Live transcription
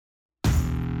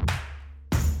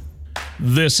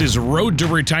This is Road to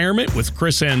Retirement with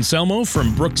Chris Anselmo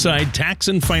from Brookside Tax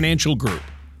and Financial Group.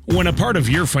 When a part of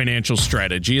your financial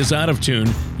strategy is out of tune,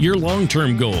 your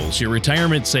long-term goals, your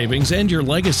retirement savings, and your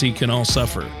legacy can all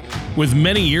suffer. With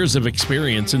many years of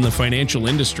experience in the financial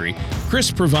industry, Chris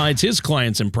provides his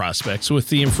clients and prospects with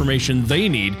the information they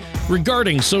need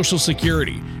regarding Social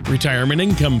Security, retirement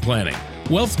income planning,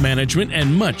 wealth management,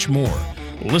 and much more.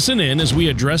 Listen in as we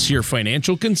address your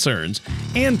financial concerns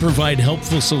and provide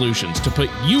helpful solutions to put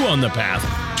you on the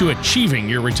path to achieving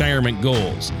your retirement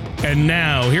goals. And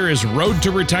now, here is Road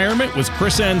to Retirement with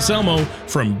Chris Anselmo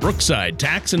from Brookside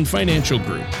Tax and Financial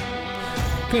Group.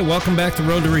 Okay, welcome back to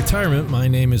Road to Retirement. My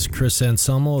name is Chris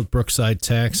Anselmo with Brookside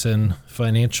Tax and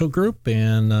Financial Group,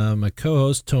 and my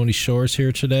co-host Tony Shore is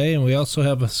here today, and we also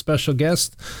have a special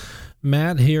guest.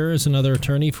 Matt here is another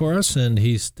attorney for us, and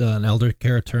he's an elder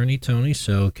care attorney, Tony.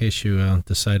 So in case you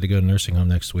decide to go to nursing home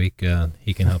next week,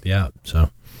 he can help you out.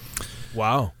 So,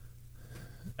 wow,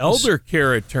 elder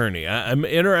care attorney. I'm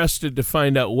interested to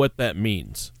find out what that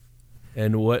means,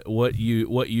 and what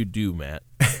you do, Matt.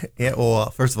 Yeah.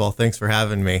 Well, first of all, thanks for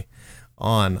having me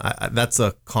on. That's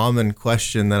a common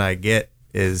question that I get.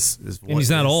 Is and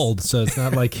he's not old, so it's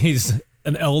not like he's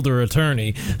an elder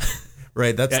attorney.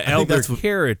 Right, elder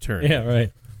care attorney. Yeah,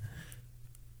 right.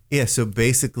 Yeah, so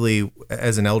basically,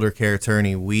 as an elder care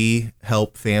attorney, we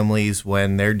help families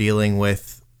when they're dealing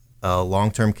with a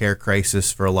long-term care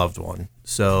crisis for a loved one.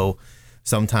 So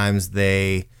sometimes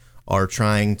they are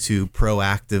trying to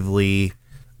proactively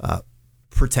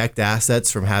protect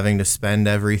assets from having to spend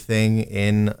everything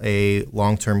in a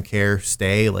long-term care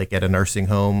stay, like at a nursing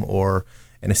home or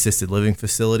an assisted living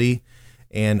facility.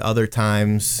 And other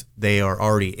times they are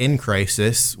already in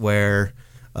crisis where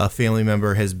a family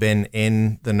member has been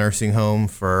in the nursing home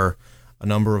for a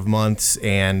number of months,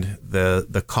 and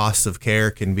the cost of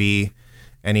care can be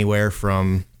anywhere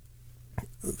from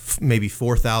maybe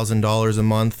 $4,000 a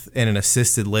month in an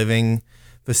assisted living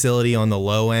facility on the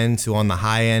low end to on the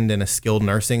high end in a skilled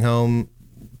nursing home,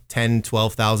 $10,000,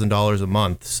 $12,000 a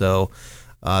month. So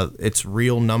it's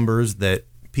real numbers that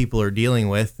people are dealing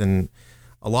with, and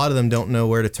a lot of them don't know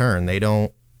where to turn.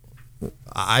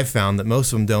 I've found that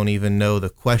most of them don't even know the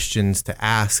questions to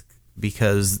ask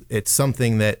because it's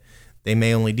something that they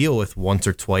may only deal with once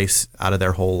or twice out of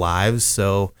their whole lives.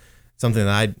 So something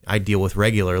that I deal with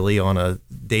regularly on a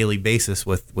daily basis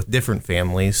with different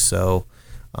families. So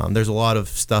there's a lot of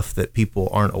stuff that people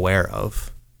aren't aware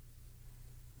of.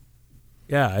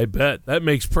 Yeah, I bet. That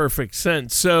makes perfect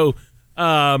sense. So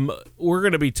we're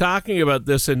going to be talking about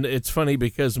this, and it's funny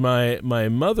because my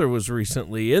mother was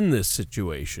recently in this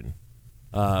situation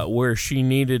where she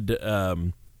needed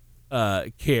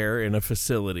care in a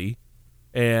facility,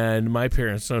 and my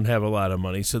parents don't have a lot of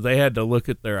money, so they had to look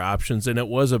at their options, and it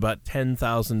was about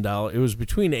 $10,000. It was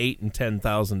between $8,000 and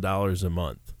 $10,000 a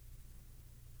month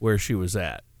where she was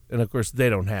at, and of course they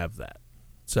don't have that,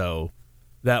 so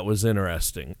that was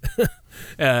interesting.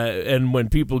 And when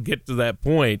people get to that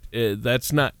point,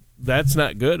 that's not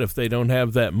good if they don't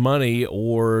have that money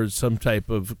or some type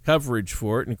of coverage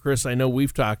for it. And Chris, I know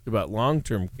we've talked about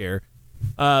long-term care,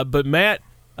 but Matt,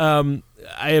 I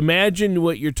imagine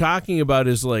what you're talking about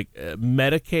is like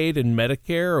Medicaid and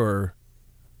Medicare, or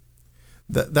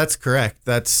that's correct.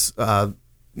 That's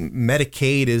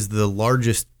Medicaid is the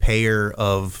largest payer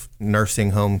of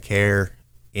nursing home care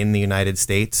in the United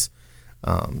States.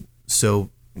 So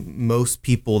most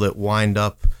people that wind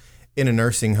up in a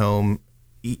nursing home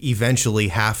eventually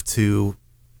have to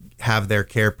have their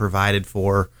care provided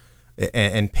for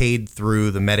and paid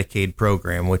through the Medicaid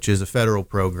program, which is a federal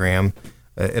program.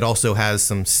 It also has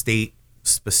some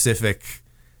state-specific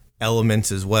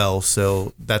elements as well.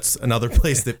 So that's another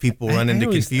place that people run into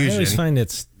confusion. I always find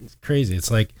it's crazy.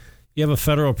 It's like you have a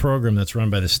federal program that's run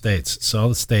by the states. So all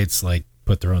the states like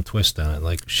put their own twist on it.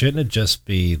 Like, shouldn't it just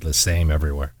be the same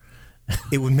everywhere?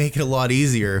 It would make it a lot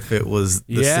easier if it was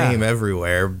the same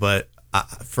everywhere, but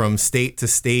from state to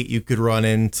state, you could run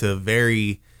into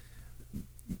very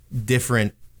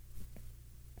different,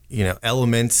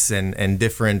 elements and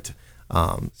different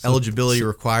eligibility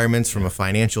requirements from a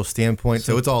financial standpoint.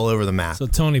 So it's all over the map. So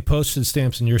Tony, postage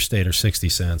stamps in your state are 60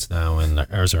 cents now, and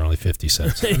ours are only 50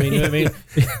 cents. I mean, yeah,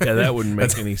 that wouldn't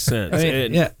make any sense.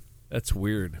 That's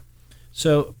weird.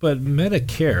 So, but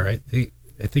Medicare,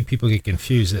 I think people get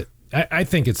confused. I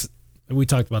think we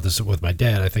talked about this with my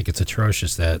dad. I think it's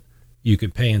atrocious that you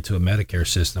could pay into a Medicare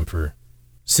system for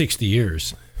 60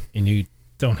 years and you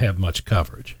don't have much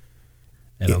coverage.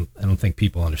 I don't think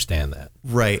people understand that.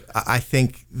 Right. I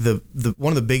think the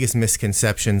one of the biggest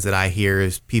misconceptions that I hear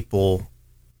is people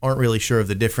aren't really sure of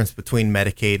the difference between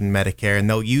Medicaid and Medicare, and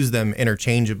they'll use them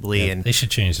interchangeably. Yeah, and they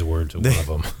should change the word to one of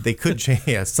them. They could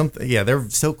change, something. Yeah, they're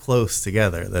so close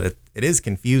together that it is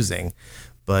confusing.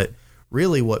 But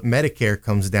really, what Medicare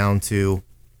comes down to,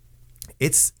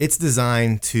 it's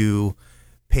designed to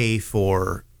pay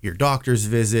for your doctor's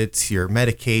visits, your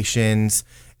medications.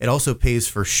 It also pays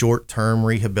for short-term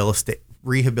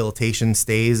rehabilitation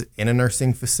stays in a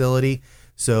nursing facility.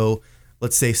 So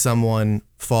let's say someone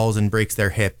falls and breaks their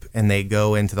hip and they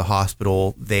go into the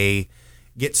hospital, they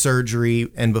get surgery,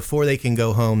 and before they can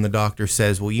go home, the doctor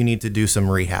says, well, you need to do some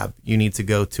rehab. You need to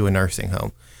go to a nursing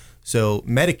home. So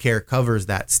Medicare covers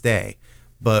that stay.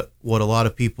 But what a lot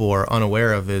of people are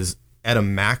unaware of is at a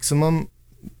maximum,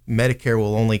 Medicare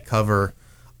will only cover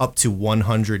up to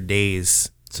 100 days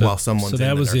while someone's in the nursing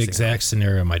home. So that was the exact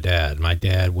scenario of my dad. My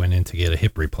dad went in to get a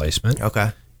hip replacement.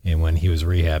 Okay. And when he was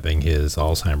rehabbing, his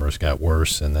Alzheimer's got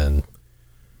worse, and then...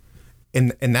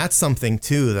 And that's something,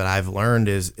 too, that I've learned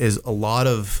is a lot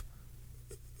of...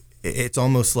 It's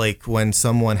almost like when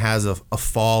someone has a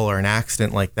fall or an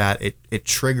accident like that, it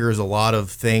triggers a lot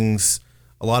of things,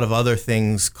 a lot of other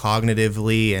things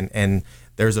cognitively, and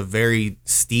there's a very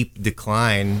steep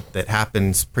decline that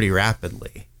happens pretty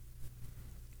rapidly.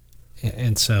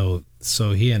 And so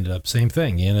he ended up, same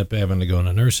thing. He ended up having to go in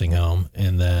a nursing home,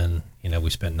 and then... we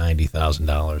spent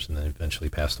 $90,000 and then eventually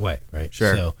passed away, right?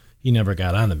 Sure. So he never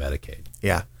got on the Medicaid.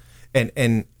 Yeah.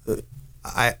 And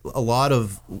a lot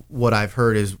of what I've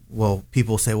heard is, well,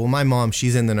 people say, well, my mom,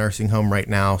 she's in the nursing home right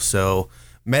now, so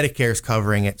Medicare's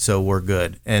covering it, so we're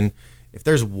good. And if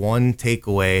there's one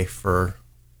takeaway for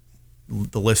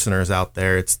the listeners out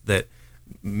there, it's that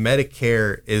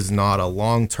Medicare is not a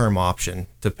long-term option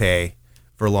to pay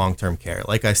for long-term care.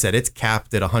 Like I said, it's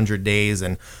capped at 100 days,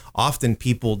 and often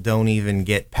people don't even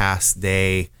get past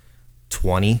day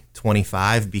 20,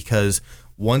 25, because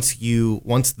once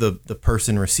the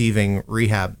person receiving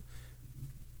rehab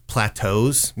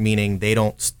plateaus, meaning they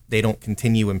don't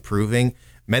continue improving,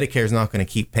 Medicare is not going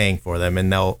to keep paying for them,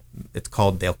 and they'll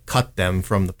cut them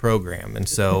from the program. And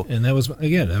so, and that was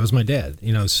my dad.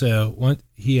 So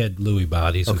he had Lewy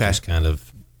bodies, which is kind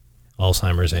of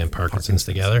Alzheimer's and Parkinson's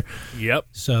together. Yep.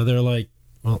 So they're like,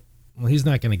 well, he's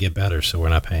not going to get better, so we're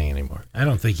not paying anymore. I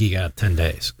don't think he got 10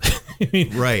 days.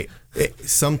 Right.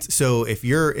 So if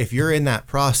you're in that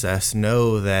process,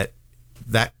 know that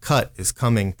cut is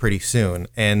coming pretty soon,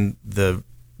 and the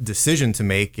decision to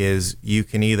make is you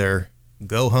can either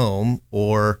go home,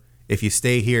 or if you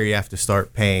stay here, you have to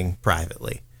start paying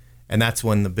privately, and that's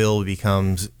when the bill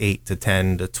becomes $8,000 to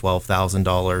 $10,000 to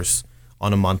 $12,000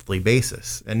 on a monthly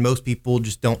basis. And most people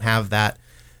just don't have that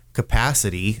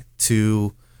capacity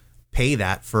to pay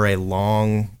that for a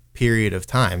long period of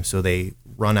time, so they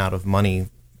run out of money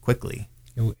quickly.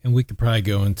 And we could probably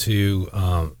go into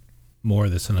more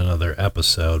of this in another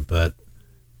episode, but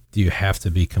do you have to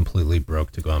be completely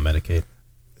broke to go on Medicaid?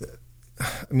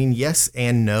 I mean, yes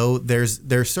and no. There's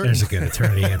certain... There's a good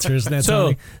attorney answer, isn't that,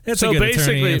 Tony? That's a good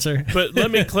attorney answer. But let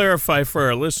me clarify for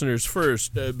our listeners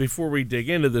first, before we dig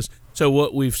into this. So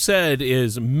what we've said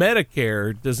is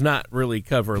Medicare does not really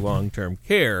cover long-term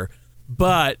care,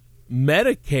 but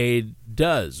Medicaid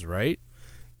does, right?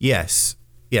 Yes.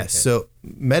 Okay. So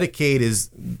Medicaid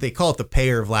they call it the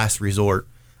payer of last resort.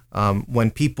 When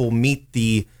people meet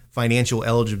the financial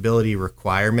eligibility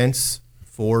requirements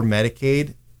for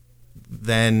Medicaid,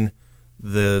 then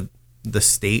the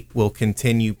state will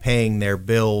continue paying their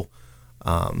bill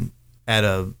at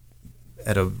a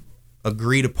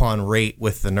agreed upon rate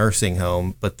with the nursing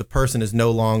home, but the person is no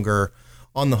longer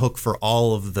on the hook for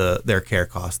all of their care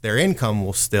costs. Their income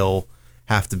will still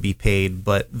have to be paid,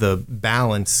 but the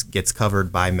balance gets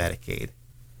covered by Medicaid.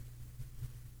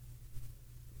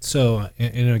 So,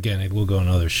 and again, we'll go on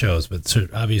other shows, but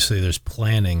obviously there's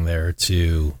planning there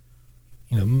to,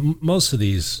 most of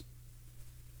these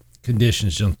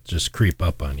conditions don't just creep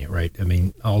up on you, right? I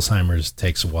mean, Alzheimer's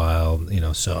takes a while,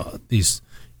 so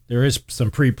there is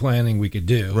some pre-planning we could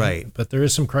do, right? But there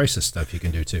is some crisis stuff you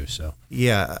can do too. So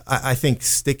yeah, I think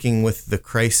sticking with the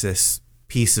crisis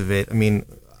piece of it. I mean,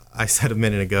 I said a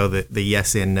minute ago that the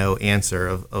yes and no answer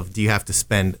of do you have to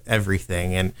spend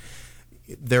everything, and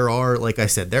there are, like I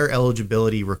said, there are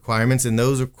eligibility requirements, and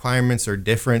those requirements are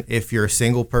different if you're a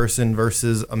single person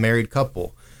versus a married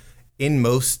couple. In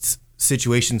most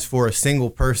situations for a single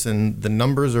person, the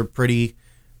numbers are pretty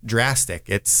drastic.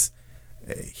 It's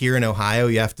here in Ohio,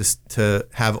 you have to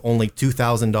have only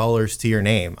 $2,000 to your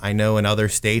name. I know in other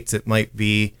states it might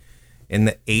be in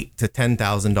the $8,000 to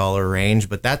 $10,000 range,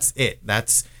 but that's it.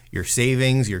 That's your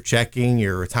savings, your checking,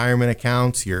 your retirement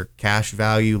accounts, your cash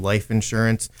value, life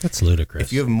insurance. That's ludicrous.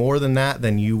 If you have more than that,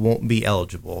 then you won't be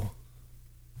eligible.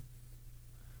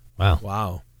 Wow.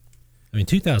 Wow. I mean,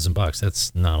 $2,000,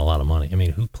 that's not a lot of money. I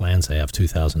mean, who plans to have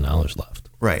 $2,000 left?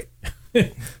 Right.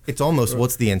 It's almost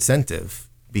what's the incentive?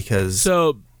 Because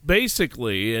So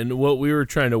basically, and what we were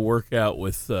trying to work out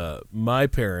with my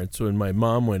parents when my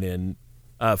mom went in,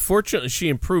 fortunately she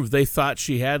improved. They thought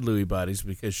she had Lewy bodies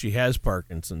because she has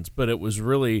Parkinson's, but it was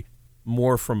really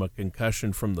more from a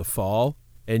concussion from the fall,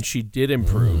 and she did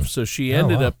improve. So she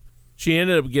ended up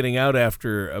getting out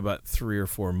after about 3 or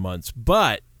 4 months.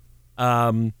 But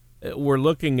we're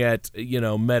looking at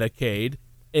Medicaid,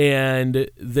 and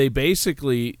they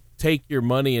basically take your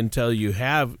money until you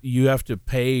have to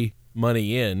pay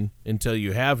money in until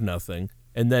you have nothing,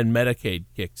 and then Medicaid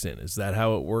kicks in. Is that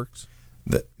how it works?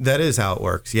 that is how it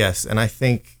works, yes. And I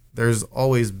think there's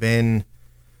always been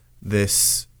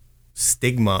this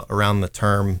stigma around the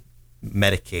term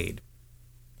Medicaid,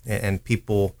 and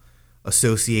people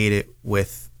associate it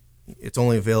with it's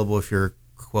only available if you're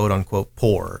quote unquote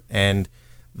poor. And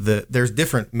there's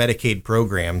different Medicaid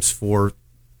programs for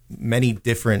many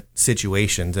different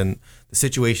situations. And the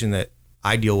situation that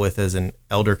I deal with as an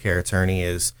elder care attorney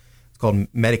is it's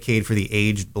called Medicaid for the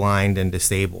aged, blind, and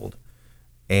disabled.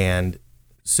 And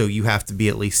so you have to be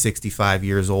at least 65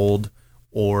 years old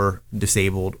or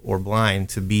disabled or blind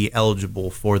to be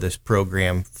eligible for this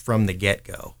program from the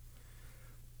get-go.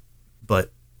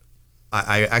 But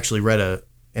I actually read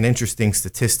an interesting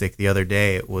statistic the other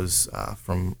day. It was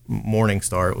from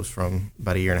Morningstar. It was from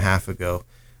about a year and a half ago.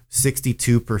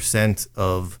 62%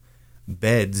 of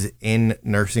beds in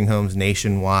nursing homes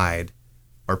nationwide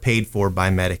are paid for by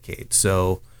Medicaid.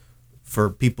 So for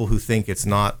people who think it's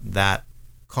not that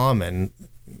common,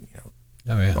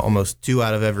 almost 2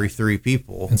 out of every 3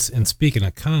 people. And speaking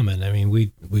of common, I mean,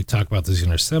 we talk about this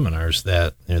in our seminars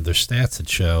that there's stats that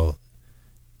show,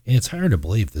 and it's hard to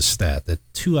believe this stat, that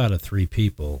 2 out of 3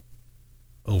 people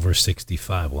over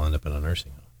 65 will end up in a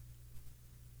nursing home.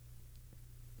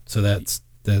 So that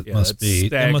must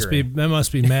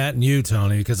be Matt and you,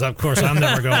 Tony, because of course I'm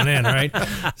never going in, right?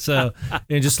 So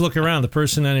just look around. The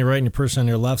person on your right and the person on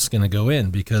your left's going to go in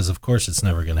because of course it's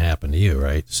never going to happen to you,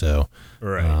 right? So,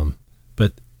 right.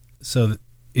 But so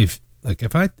if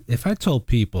I told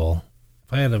people,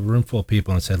 if I had a room full of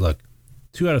people and said, look,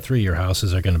 2 out of 3 of your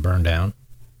houses are going to burn down,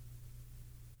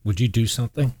 would you do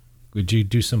something? Would you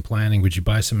do some planning? Would you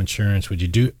buy some insurance? Would you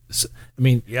do? I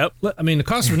mean, yep. I mean, the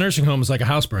cost of a nursing home is like a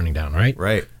house burning down, right?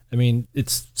 Right. I mean,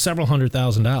 it's several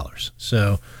 $100,000.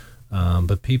 So,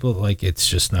 but people like it's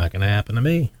just not going to happen to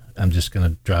me. I'm just going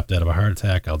to drop dead of a heart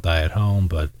attack. I'll die at home.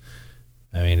 But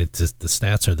I mean, it's just the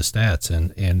stats are the stats,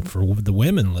 and for the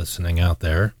women listening out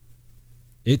there,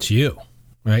 it's you,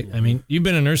 right? I mean, you've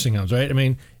been in nursing homes, right? I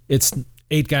mean, it's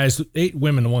 8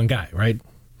 women to 1 guy, right?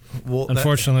 Well,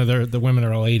 unfortunately, the women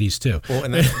are all 80s too. Well,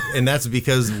 and that's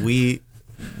because we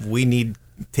need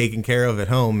taken care of at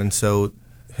home, and so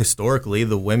historically,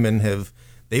 the women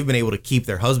they've been able to keep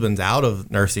their husbands out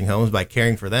of nursing homes by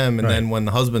caring for them, and then when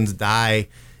the husbands die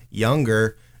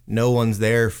younger, no one's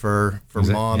there for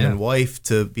mom and wife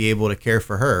to be able to care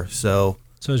for her. So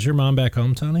is your mom back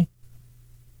home, Tony?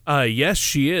 Yes,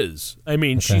 she is. I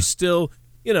mean, Okay. she's still.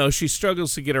 She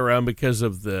struggles to get around because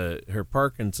of her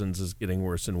Parkinson's is getting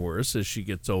worse and worse as she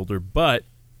gets older, but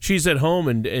she's at home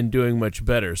and doing much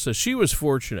better. So she was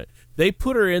fortunate. They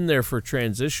put her in there for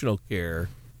transitional care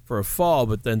for a fall,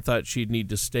 but then thought she'd need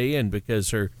to stay in because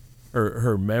her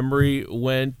memory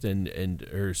went and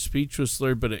her speech was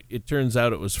slurred, but it turns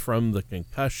out it was from the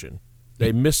concussion.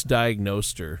 They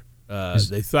misdiagnosed her.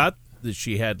 They thought that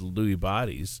she had Lewy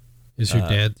bodies. Is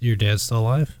your dad still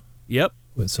alive? Yep.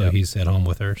 So he's at home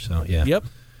with her. So yeah.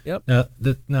 Yep.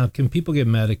 Now, can people get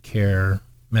Medicaid?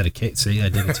 See, I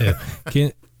did it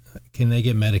too. Can they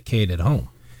get Medicaid at home?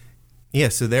 Yeah.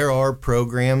 So there are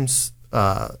programs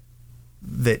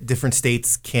that different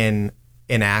states can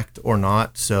enact or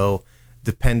not. So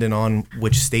depending on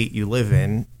which state you live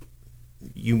in,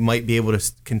 you might be able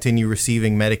to continue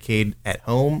receiving Medicaid at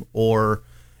home or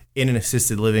in an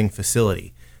assisted living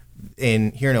facility.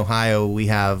 Here in Ohio, we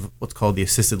have what's called the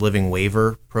Assisted Living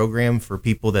Waiver Program for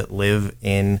people that live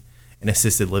in an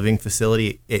assisted living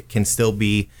facility. It can still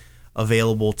be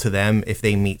available to them if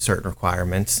they meet certain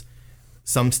requirements.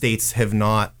 Some states have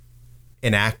not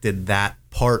enacted that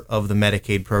part of the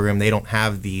Medicaid program. They don't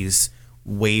have these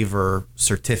waiver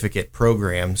certificate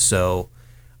programs, so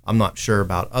I'm not sure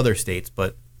about other states,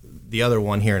 but the other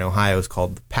one here in Ohio is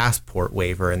called the Passport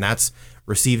Waiver, and that's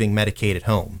receiving Medicaid at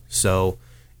home. So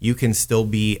you can still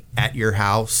be at your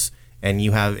house and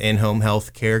you have in-home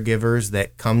health caregivers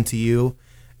that come to you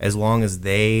as long as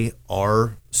they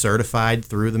are certified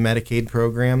through the Medicaid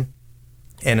program.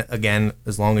 And again,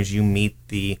 as long as you meet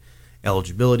the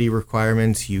eligibility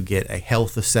requirements. You get a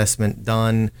health assessment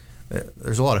done.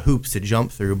 There's a lot of hoops to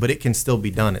jump through, but it can still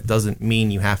be done. It doesn't mean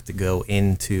you have to go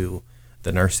into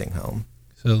the nursing home.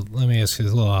 So let me ask you,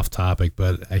 it's a little off topic,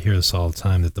 but I hear this all the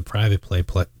time, that the private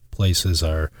places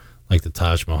are like the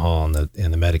Taj Mahal, and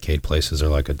the Medicaid places are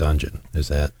like a dungeon. Is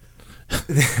that?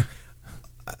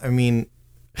 I mean,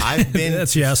 I've been...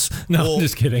 That's yes. No, well, I'm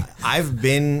just kidding. I've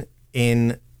been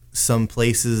in some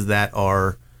places that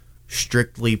are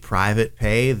strictly private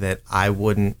pay that I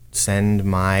wouldn't send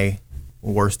my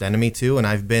worst enemy to, and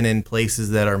I've been in places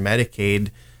that are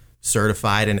Medicaid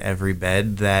certified in every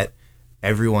bed that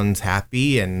everyone's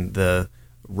happy and the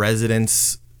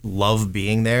residents love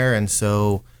being there. And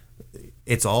so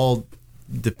it's all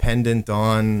dependent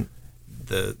on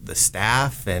the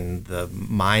staff and the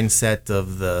mindset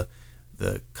of the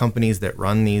companies that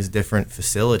run these different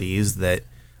facilities. That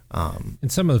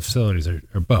and some of the facilities are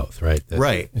both, right?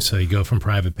 Right. So you go from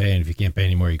private pay, and if you can't pay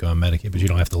anymore, you go on Medicaid, but you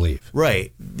don't have to leave.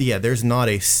 Right. Yeah, there's not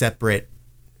a separate...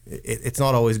 It's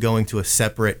not always going to a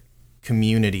separate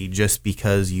community just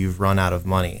because you've run out of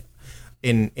money.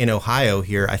 In Ohio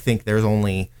here, I think there's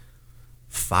only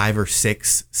 5 or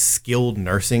 6 skilled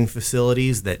nursing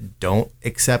facilities that don't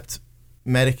accept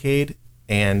Medicaid,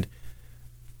 and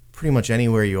pretty much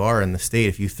anywhere you are in the state,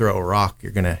 if you throw a rock,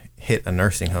 you're going to hit a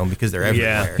nursing home because they're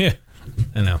everywhere. Yeah,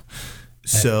 I know.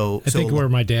 So I think where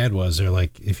my dad was, they're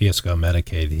like, if he has to go on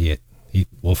Medicaid, he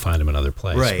we'll find him another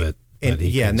place. Right. But and he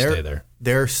yeah, can and stay there.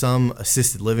 There are some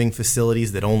assisted living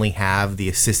facilities that only have the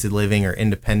assisted living or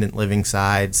independent living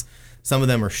sides. Some of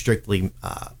them are strictly,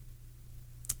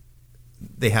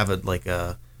 they have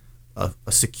a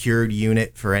secured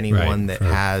unit for anyone that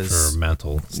has for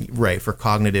mental, right, for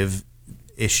cognitive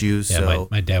issues. Yeah, so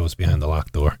my dad was behind the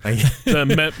locked door.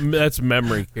 That's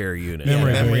memory care unit.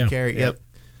 Memory care. Yep.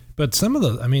 But some of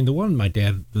the one my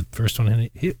dad, the first one,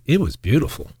 it was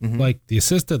beautiful. Mm-hmm. Like the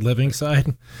assisted living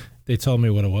side, they told me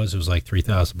what it was. It was like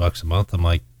 $3,000 a month. I'm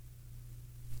like,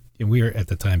 and we were at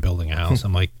the time building a house.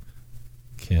 I'm like,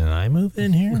 can I move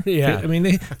in here? Yeah. I mean,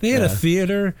 they had a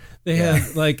theater. They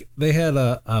had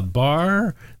a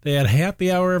bar. They had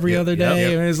happy hour every other day.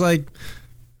 Yep. And it was like,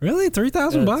 really,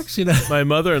 $3,000? You know. My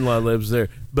mother-in-law lives there,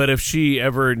 but if she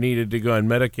ever needed to go on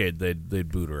Medicaid, they'd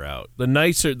boot her out.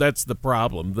 That's the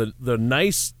problem. The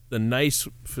nice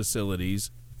facilities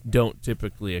don't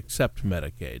typically accept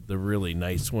Medicaid. The really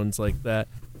nice ones like that.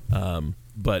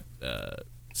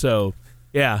 So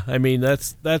yeah, I mean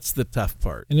that's the tough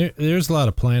part. And there's a lot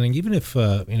of planning. Even if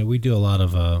we do a lot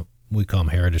of we call them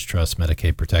Heritage Trust,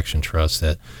 Medicaid Protection Trust,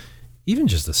 that even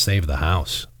just to save the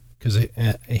house, because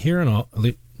here in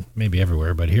maybe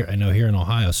everywhere, but here in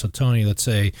Ohio. So Tony, let's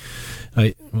say,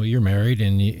 you're married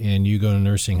and you go to a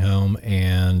nursing home,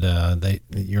 and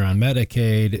you're on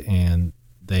Medicaid, and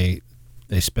they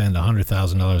spend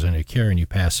 $100,000 on your care, and you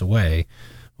pass away.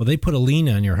 Well, they put a lien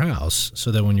on your house so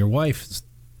that when your wife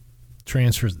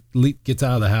gets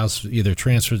out of the house, either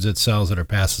transfers it, sells it, or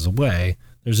passes away,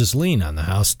 there's this lien on the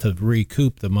house to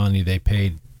recoup the money they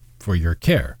paid for your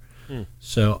care.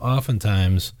 So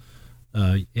oftentimes,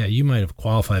 you might have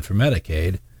qualified for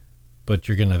Medicaid, but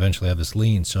you're going to eventually have this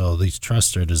lien. So these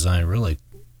trusts are designed really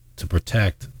to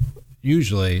protect,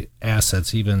 usually,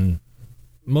 assets. Even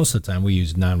most of the time we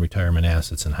use non-retirement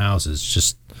assets in houses.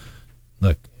 Just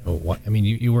look, I mean,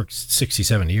 you work 60,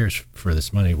 70 years for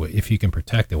this money. If you can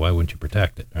protect it, why wouldn't you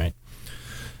protect it, right?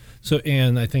 So,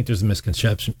 and I think there's a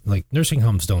misconception, like nursing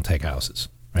homes don't take houses,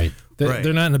 right?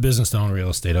 They're not in the business to own real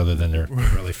estate other than their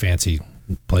really fancy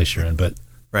place you're in, but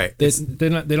right. They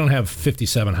don't have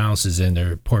 57 houses in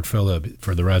their portfolio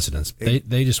for the residents.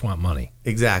 They just want money.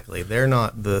 Exactly.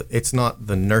 It's not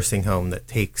the nursing home that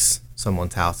takes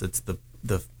someone's house. It's the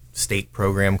state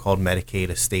program called Medicaid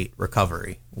Estate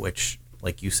Recovery, which,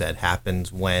 like you said,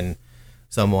 happens when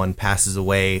someone passes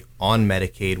away on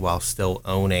Medicaid while still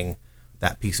owning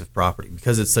that piece of property.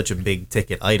 Because it's such a big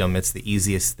ticket item, it's the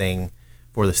easiest thing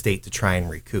for the state to try and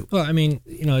recoup. Well, I mean,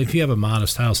 if you have a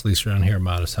modest house, at least around here, a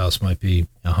modest house might be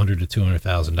 $100,000 to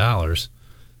 $200,000.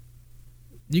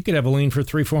 You could have a lien for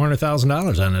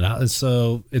 $300,000-$400,000 on it,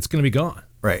 so it's going to be gone.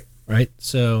 Right.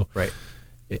 So, right.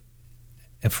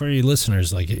 And for your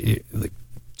listeners, like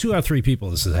 2 out of 3 people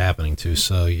this is happening to,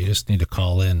 so you just need to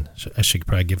call in. I should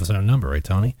probably give us our number, right,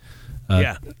 Tony?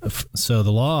 Yeah. So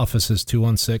the law office is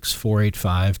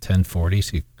 216-485-1040.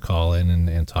 So you call in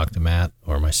and talk to Matt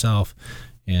or myself.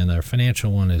 And our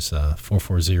financial one is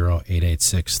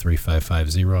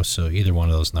 440-886-3550. So either one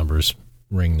of those numbers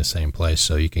ring the same place.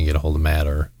 So you can get a hold of Matt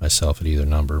or myself at either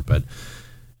number. But,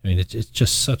 I mean, it's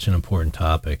just such an important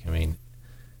topic. I mean,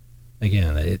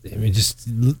 again, just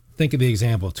think of the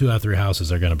example. 2 out of 3 houses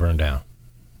are going to burn down.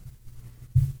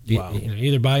 Wow.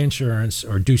 Either buy insurance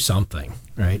or do something,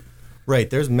 right? Right.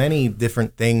 There's many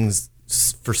different things.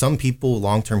 For some people,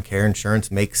 long-term care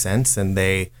insurance makes sense and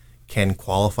they can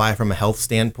qualify from a health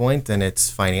standpoint and it's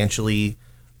financially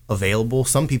available.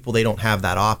 Some people, they don't have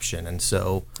that option. And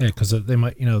so, yeah, because they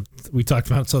might, we talked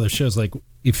about some other shows, like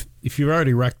if you've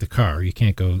already wrecked the car, you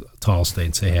can't go to Allstate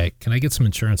and say, hey, can I get some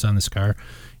insurance on this car?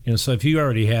 So if you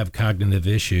already have cognitive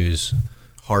issues,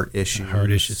 heart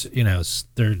issues,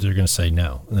 they're going to say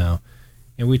no.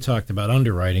 And we talked about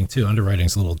underwriting too. Underwriting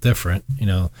is a little different.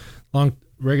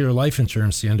 Regular life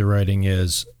insurance, the underwriting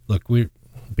is, look, we're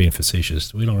being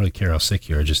facetious. We don't really care how sick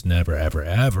you are. Just never, ever,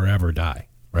 ever, ever die,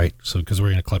 right? So because we're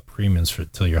going to collect premiums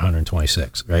till you're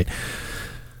 126, right?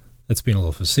 That's being a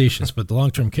little facetious. But the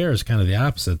long-term care is kind of the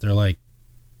opposite. They're like,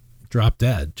 drop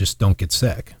dead. Just don't get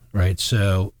sick, right?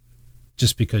 So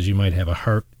just because you might have a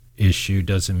heart issue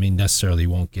doesn't mean necessarily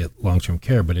you won't get long-term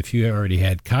care. But if you already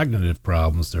had cognitive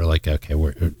problems, they're like, okay,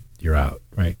 you're out,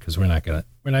 right? Because we're not gonna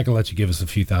let you give us a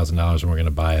few $1,000s and we're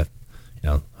gonna buy a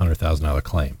 $100,000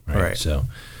 claim, right? So,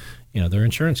 they're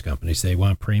insurance companies. They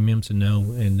want premiums and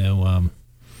no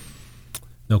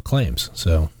claims.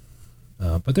 So,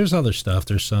 but there's other stuff.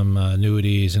 There's some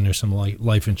annuities and there's some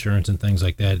life insurance and things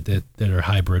like that are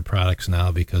hybrid products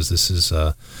now because this is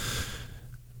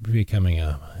becoming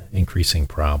a increasing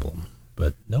problem.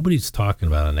 But nobody's talking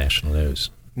about it on national news.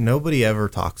 Nobody ever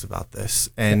talks about this,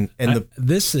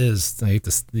 this is, I hate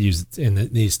to use it in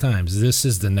these times, this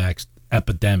is the next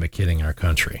epidemic hitting our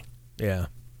country. Yeah,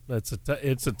 it's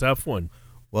a tough one.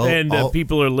 Well, and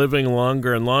people are living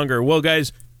longer and longer. Well,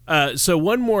 guys, so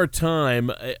one more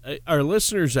time, our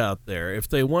listeners out there, if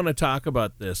they want to talk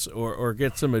about this or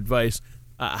get some advice,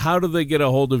 how do they get a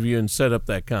hold of you and set up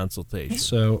that consultation?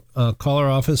 So call our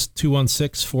office,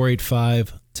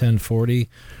 216-485-1040.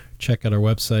 Check out our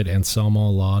website,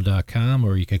 anselmolaw.com,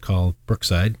 or you could call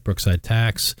Brookside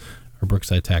Tax, or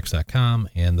brooksidetax.com,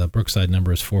 and the Brookside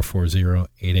number is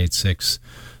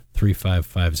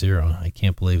 440-886-3550. I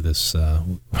can't believe this.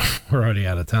 We're already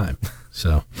out of time.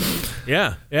 So,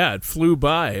 yeah, it flew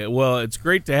by. Well, it's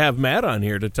great to have Matt on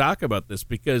here to talk about this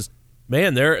because,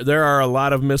 man, there are a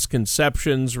lot of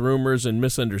misconceptions, rumors, and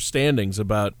misunderstandings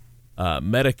about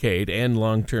Medicaid and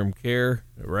long-term care,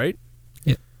 right?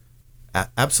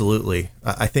 Absolutely.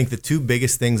 I think the two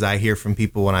biggest things I hear from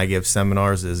people when I give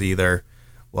seminars is either,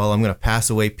 well, I'm going to pass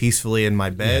away peacefully in my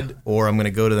bed, or I'm going to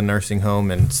go to the nursing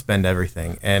home and spend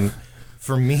everything. And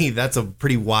for me, that's a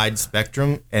pretty wide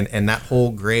spectrum, and that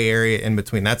whole gray area in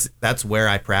between, that's where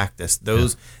I practice.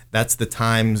 That's the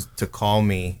times to call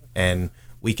me, and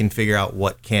we can figure out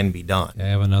what can be done. I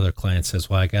have another client says,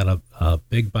 well, I got a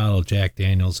big bottle of Jack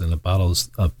Daniels and a bottle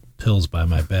of pills by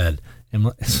my bed. And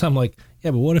so I'm like, yeah,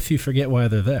 but what if you forget why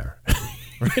they're there?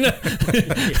 At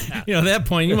that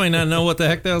point, you might not know what the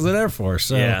heck those are there for.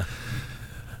 So, yeah.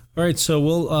 All right, so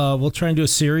we'll try and do a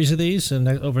series of these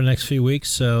over the next few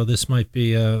weeks. So this might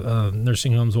be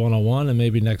Nursing Homes 101, and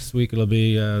maybe next week it'll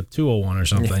be 201 or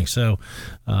something. So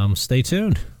stay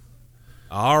tuned.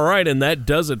 All right, and that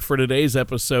does it for today's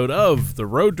episode of The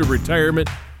Road to Retirement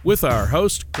with our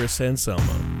host, Chris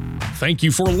Anselmo. Thank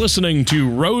you for listening to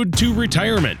Road to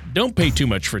Retirement. Don't pay too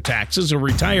much for taxes or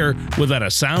retire without a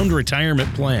sound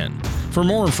retirement plan. For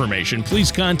more information,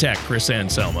 please contact Chris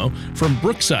Anselmo from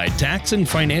Brookside Tax and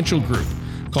Financial Group.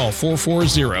 Call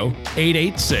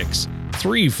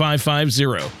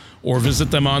 440-886-3550 or visit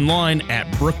them online at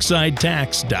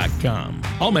brooksidetax.com.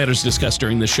 All matters discussed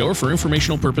during this show are for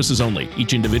informational purposes only.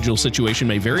 Each individual situation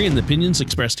may vary, and the opinions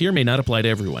expressed here may not apply to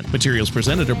everyone. Materials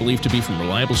presented are believed to be from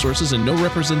reliable sources, and no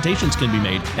representations can be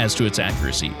made as to its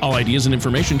accuracy. All ideas and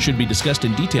information should be discussed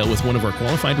in detail with one of our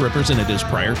qualified representatives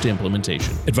prior to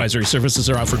implementation. Advisory services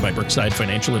are offered by Brookside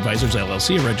Financial Advisors,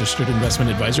 LLC, a registered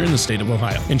investment advisor in the state of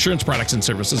Ohio. Insurance products and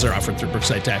services are offered through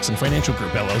Brookside Tax and Financial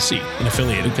Group, LLC, an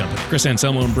affiliated company. Chris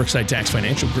Anselmo and Brookside Tax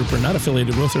Financial Group are not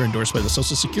affiliated with or endorsed by the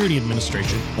Social Security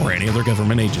Administration or any other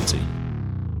government agency.